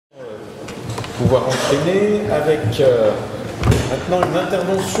pouvoir enchaîner avec maintenant une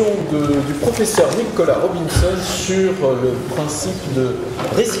intervention du professeur Nicolas Robinson sur le principe de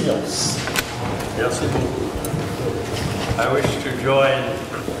résilience. Merci beaucoup. I wish to join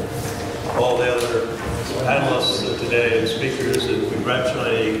all the other panelists today and speakers in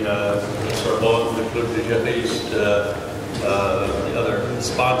congratulating Sorbonne, the Club de Juristes, the other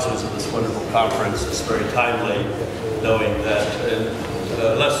sponsors of this wonderful conference. It's very timely, knowing that in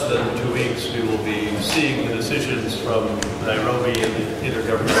less than 2 weeks we will be seeing the decisions from Nairobi and the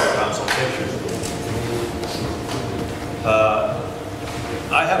intergovernmental consultation.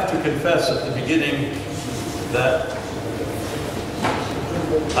 I have to confess at the beginning that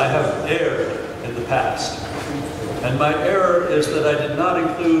I have erred in the past. And my error is that I did not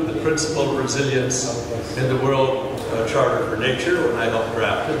include the principle of resilience in the World Charter for Nature when I helped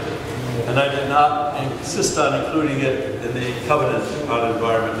draft it. And I did not insist on including it in the Covenant on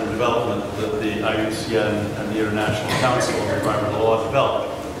Environment and Development that the IUCN and the International Council on Environmental Law developed.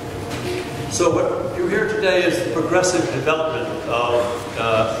 So what you hear today is the progressive development of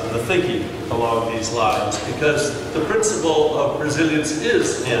the thinking along these lines, because the principle of resilience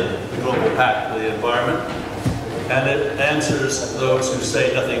is in the Global Pact for the Environment, and it answers those who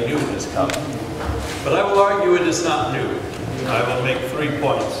say nothing new has come. But I will argue it is not new. I will make 3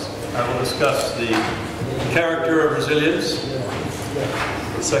 points. I will discuss the character of resilience.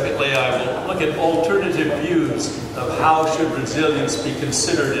 Secondly, I will look at alternative views of how should resilience be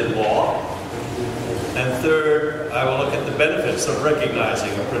considered in law. And third, I will look at the benefits of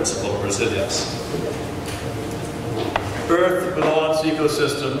recognizing the principle of resilience. Earth, with all its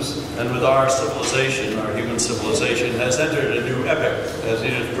ecosystems, and with our civilization, our human civilization, has entered a new epoch, as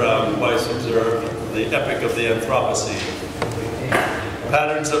Edith Brown Weiss observed, the epoch of the Anthropocene.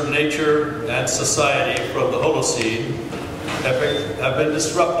 Patterns of nature and society from the Holocene epoch have been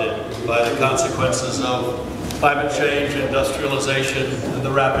disrupted by the consequences of climate change, industrialization, and the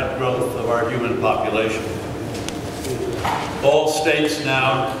rapid growth of our human population. All states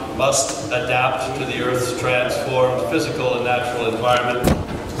now must adapt to the Earth's transformed physical and natural environment,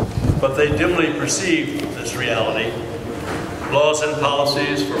 but they dimly perceive this reality. Laws and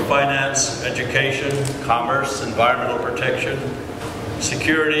policies for finance, education, commerce, environmental protection,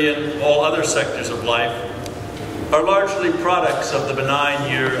 security, and all other sectors of life are largely products of the benign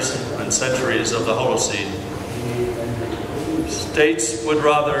years and centuries of the Holocene. States would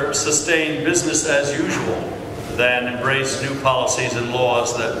rather sustain business as usual than embrace new policies and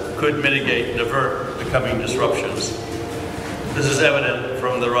laws that could mitigate and avert the coming disruptions. This is evident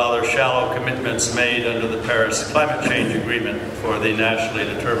from the rather shallow commitments made under the Paris Climate Change Agreement for the nationally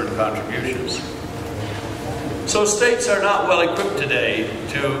determined contributions. So states are not well equipped today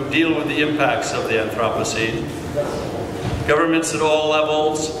to deal with the impacts of the Anthropocene. Governments at all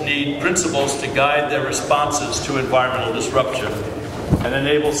levels need principles to guide their responses to environmental disruption and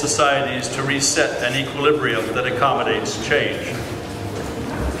enable societies to reset an equilibrium that accommodates change.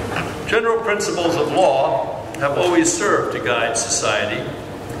 General principles of law have always served to guide society.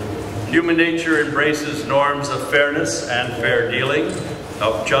 Human nature embraces norms of fairness and fair dealing,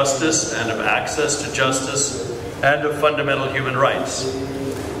 of justice and of access to justice, and of fundamental human rights.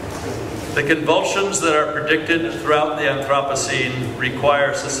 The convulsions that are predicted throughout the Anthropocene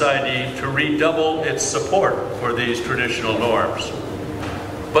require society to redouble its support for these traditional norms.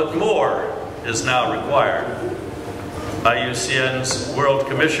 But more is now required. IUCN's World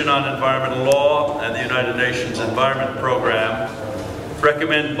Commission on Environmental Law and the United Nations Environment Program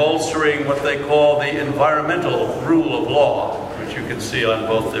recommend bolstering what they call the environmental rule of law, which you can see on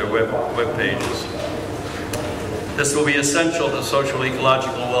both their web pages. This will be essential to social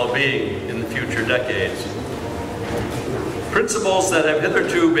ecological well-being in the future decades. Principles that have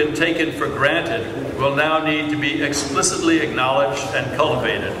hitherto been taken for granted will now need to be explicitly acknowledged and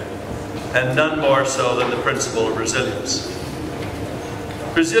cultivated, and none more so than the principle of resilience.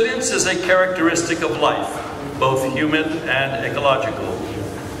 Resilience is a characteristic of life, both human and ecological.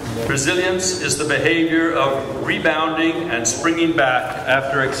 Resilience is the behavior of rebounding and springing back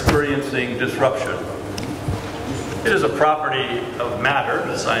after experiencing disruption. It is a property of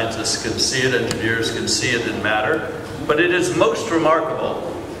matter. Scientists can see it, engineers can see it in matter, but it is most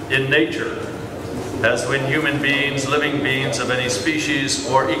remarkable in nature, as when human beings, living beings of any species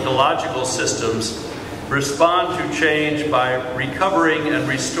or ecological systems, respond to change by recovering and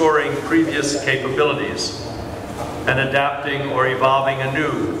restoring previous capabilities and adapting or evolving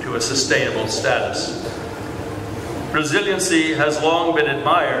anew to a sustainable status. Resiliency has long been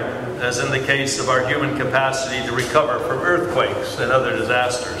admired, as in the case of our human capacity to recover from earthquakes and other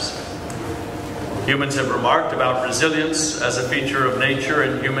disasters. Humans have remarked about resilience as a feature of nature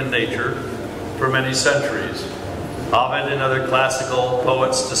and human nature for many centuries. Ovid and other classical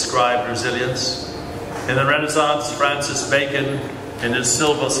poets described resilience. In the Renaissance, Francis Bacon, in his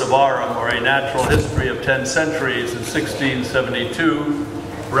Silva Savarum, or A Natural History of 10 Centuries in 1672,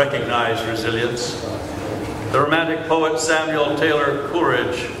 recognized resilience. The Romantic poet Samuel Taylor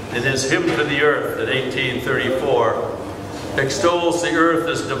Coleridge, in his Hymn to the Earth in 1834, extols the earth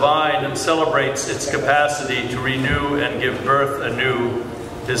as divine and celebrates its capacity to renew and give birth anew.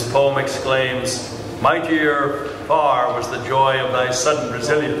 His poem exclaims, "Mightier far was the joy of thy sudden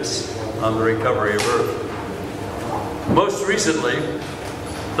resilience on the recovery of earth." Most recently,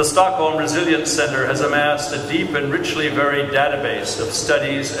 the Stockholm Resilience Center has amassed a deep and richly varied database of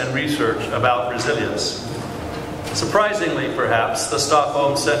studies and research about resilience. Surprisingly, perhaps, the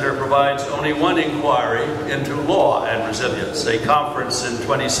Stockholm Center provides only one inquiry into law and resilience, a conference in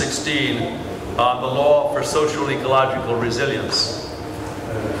 2016 on the law for social ecological resilience.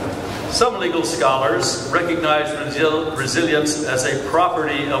 Some legal scholars recognize resilience as a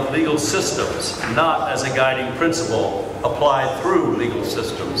property of legal systems, not as a guiding principle applied through legal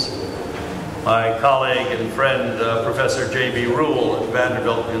systems. My colleague and friend, Professor J.B. Rule at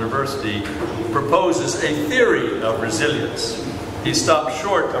Vanderbilt University, proposes a theory of resilience. He stops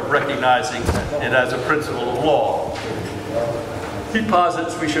short of recognizing it as a principle of law. He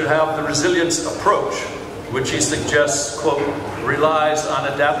posits we should have the resilience approach, which he suggests, quote, relies on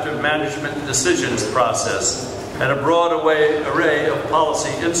adaptive management decisions process and a broad array of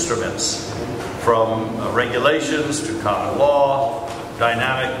policy instruments, from regulations to common law,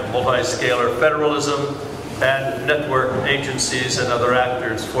 dynamic multi-scalar federalism, and network agencies and other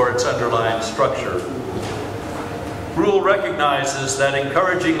actors for its underlying structure. Rule recognizes that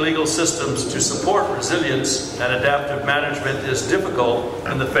encouraging legal systems to support resilience and adaptive management is difficult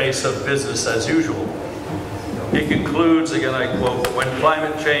in the face of business as usual. He concludes, again I quote, "When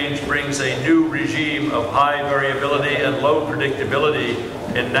climate change brings a new regime of high variability and low predictability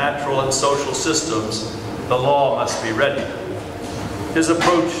in natural and social systems, the law must be ready." His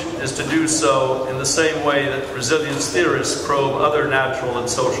approach is to do so in the same way that resilience theorists probe other natural and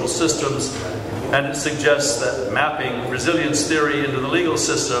social systems, and it suggests that mapping resilience theory into the legal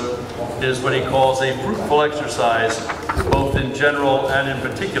system is what he calls a fruitful exercise, both in general and in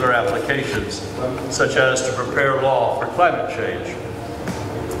particular applications, such as to prepare law for climate change.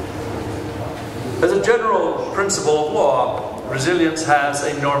 As a general principle of law, resilience has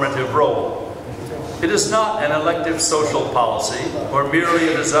a normative role. It is not an elective social policy or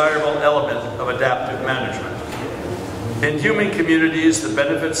merely a desirable element of adaptive management. In human communities, the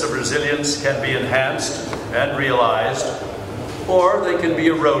benefits of resilience can be enhanced and realized, or they can be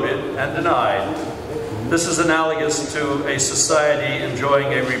eroded and denied. This is analogous to a society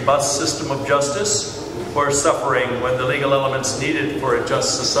enjoying a robust system of justice or suffering when the legal elements needed for a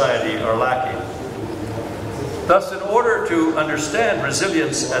just society are lacking. Thus, in order to understand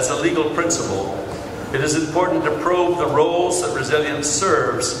resilience as a legal principle, it is important to probe the roles that resilience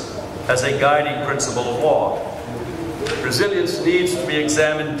serves as a guiding principle of law. Resilience needs to be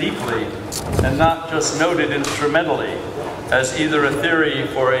examined deeply and not just noted instrumentally as either a theory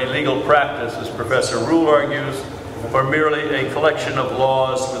for a legal practice, as Professor Rule argues, or merely a collection of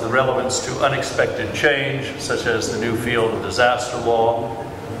laws with relevance to unexpected change, such as the new field of disaster law,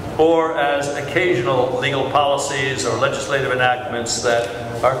 or as occasional legal policies or legislative enactments that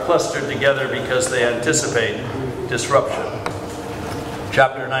are clustered together because they anticipate disruption.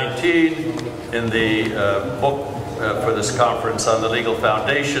 Chapter 19 in the book for this conference on the legal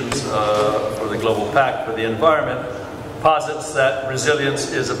foundations for the Global Pact for the Environment posits that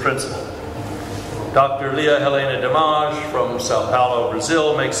resilience is a principle. Dr. Lia Helena Dimas from Sao Paulo,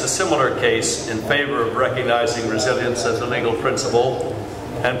 Brazil, makes a similar case in favor of recognizing resilience as a legal principle,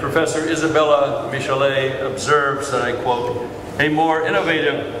 and Professor Isabella Michelet observes, and I quote, "A more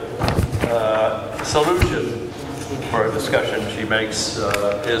innovative solution for a discussion," she makes,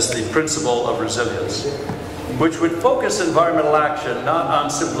 is the principle of resilience, which would focus environmental action not on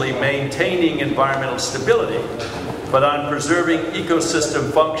simply maintaining environmental stability, but on preserving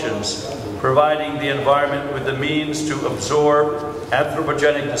ecosystem functions, providing the environment with the means to absorb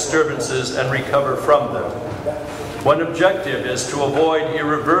anthropogenic disturbances and recover from them. One objective is to avoid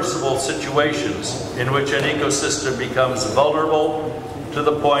irreversible situations in which an ecosystem becomes vulnerable to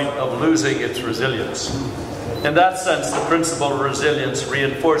the point of losing its resilience. In that sense, the principle of resilience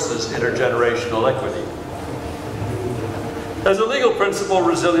reinforces intergenerational equity. As a legal principle,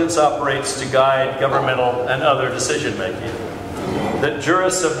 resilience operates to guide governmental and other decision-making. That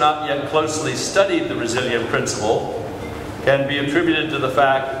jurists have not yet closely studied the resilient principle can be attributed to the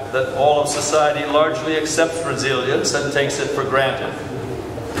fact that all of society largely accepts resilience and takes it for granted.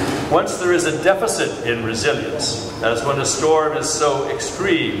 Once there is a deficit in resilience, as when a storm is so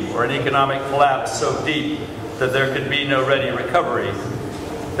extreme or an economic collapse so deep that there can be no ready recovery,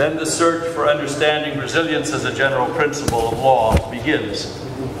 then the search for understanding resilience as a general principle of law begins.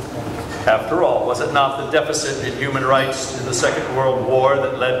 After all, was it not the deficit in human rights in the Second World War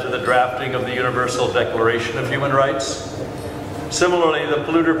that led to the drafting of the Universal Declaration of Human Rights? Similarly, the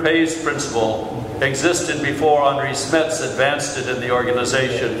polluter pays principle existed before Henri Smetz advanced it in the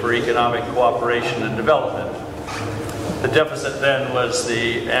Organization for Economic Cooperation and Development. The deficit then was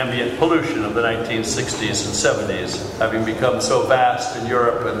the ambient pollution of the 1960s and 70s, having become so vast in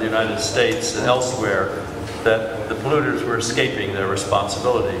Europe and the United States and elsewhere that the polluters were escaping their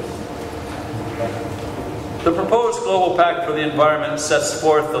responsibility. The proposed Global Pact for the Environment sets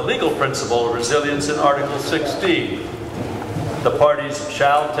forth the legal principle of resilience in Article 16. The parties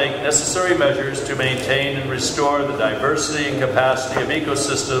shall take necessary measures to maintain and restore the diversity and capacity of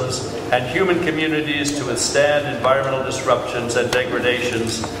ecosystems and human communities to withstand environmental disruptions and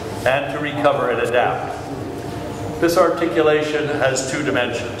degradations and to recover and adapt. This articulation has two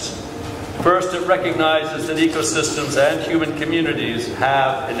dimensions. First, it recognizes that ecosystems and human communities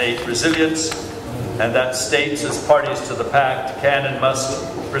have innate resilience, and that states as parties to the Pact can and must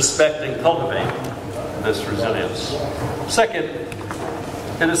respect and cultivate this resilience. Second,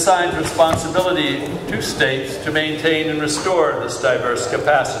 it assigns responsibility to states to maintain and restore this diverse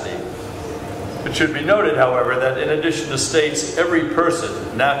capacity. It should be noted, however, that in addition to states, every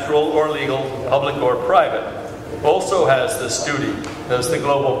person, natural or legal, public or private, also has this duty, as the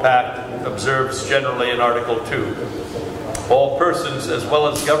Global Pact observes generally in Article 2. All persons, as well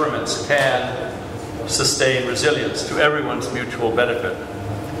as governments, can sustain resilience to everyone's mutual benefit.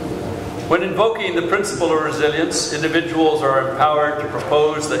 When invoking the principle of resilience, individuals are empowered to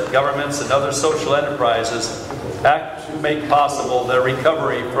propose that governments and other social enterprises act to make possible their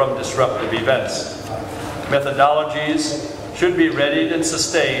recovery from disruptive events. Methodologies should be readied and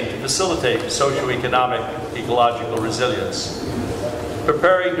sustained to facilitate socioeconomic ecological resilience.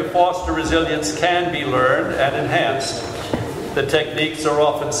 Preparing to foster resilience can be learned and enhanced. The techniques are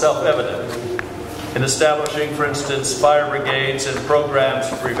often self-evident. In establishing, for instance, fire brigades and programs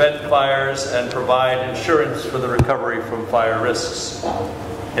to prevent fires and provide insurance for the recovery from fire risks.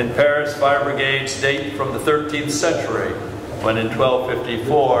 In Paris, fire brigades date from the 13th century, when in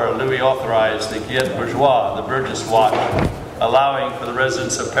 1254 Louis authorized the Guillette Bourgeois, the Burgess Watch, allowing for the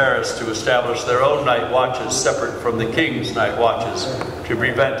residents of Paris to establish their own night watches separate from the king's night watches to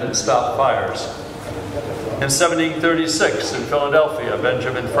prevent and stop fires. In 1736, in Philadelphia,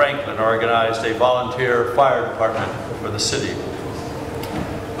 Benjamin Franklin organized a volunteer fire department for the city.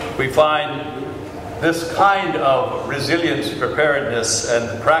 We find this kind of resilience, preparedness,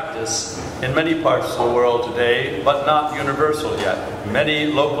 and practice in many parts of the world today, but not universal yet. Many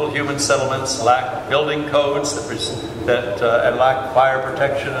local human settlements lack building codes and lack fire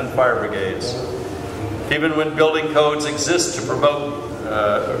protection and fire brigades. Even when building codes exist to promote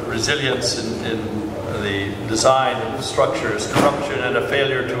resilience in the design of structures, corruption and a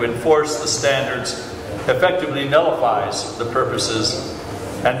failure to enforce the standards effectively nullifies the purposes,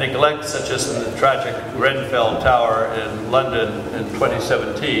 and neglect, such as in the tragic Grenfell Tower in London in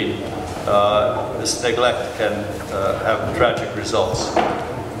 2017, this neglect can have tragic results.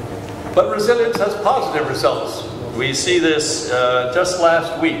 But resilience has positive results. We see this just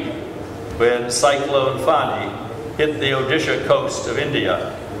last week when Cyclone Fani hit the Odisha coast of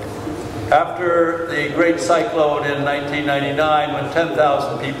India. After the great cyclone in 1999, when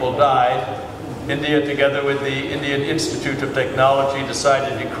 10,000 people died, India, together with the Indian Institute of Technology,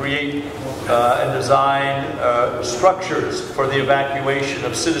 decided to create and design structures for the evacuation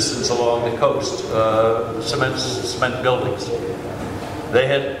of citizens along the coast, cement buildings. They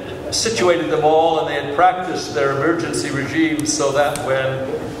had situated them all, and they had practiced their emergency regimes so that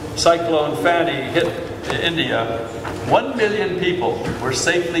when Cyclone Fani hit India, 1 million people were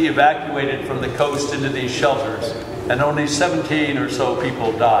safely evacuated from the coast into these shelters, and only 17 or so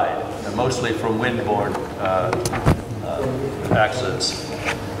people died, mostly from windborne accidents.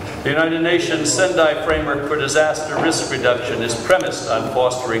 The United Nations Sendai Framework for Disaster Risk Reduction is premised on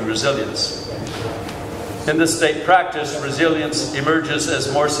fostering resilience. In this state practice, resilience emerges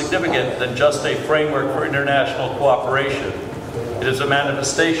as more significant than just a framework for international cooperation. It is a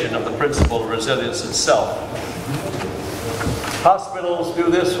manifestation of the principle of resilience itself. Hospitals do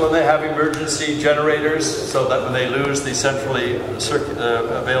this when they have emergency generators, so that when they lose the centrally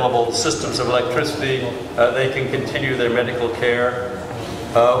available systems of electricity, they can continue their medical care.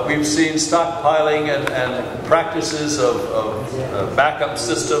 We've seen stockpiling and practices of backup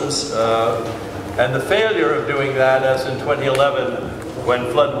systems, and the failure of doing that, as in 2011, when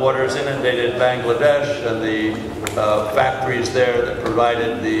floodwaters inundated Bangladesh and the factories there that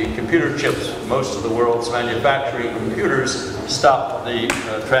provided the computer chips, most of the world's manufacturing computers, stopped the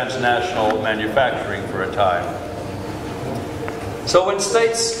transnational manufacturing for a time. So when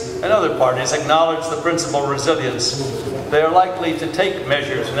states and other parties acknowledge the principle of resilience, they are likely to take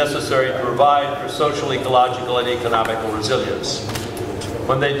measures necessary to provide for social, ecological, and economical resilience.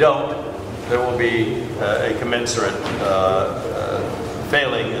 When they don't, there will be a commensurate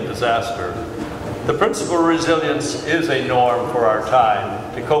failing and disaster. The principle of resilience is a norm for our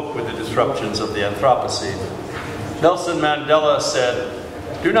time to cope with the disruptions of the Anthropocene. Nelson Mandela said,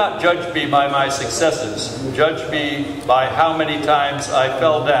 "Do not judge me by my successes. Judge me by how many times I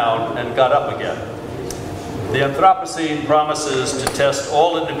fell down and got up again." The Anthropocene promises to test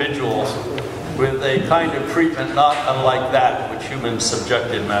all individuals with a kind of treatment not unlike that which humans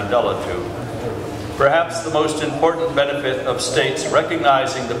subjected Mandela to. Perhaps the most important benefit of states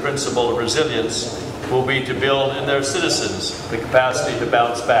recognizing the principle of resilience will be to build in their citizens the capacity to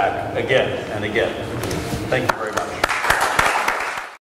bounce back again and again. Thank you very much.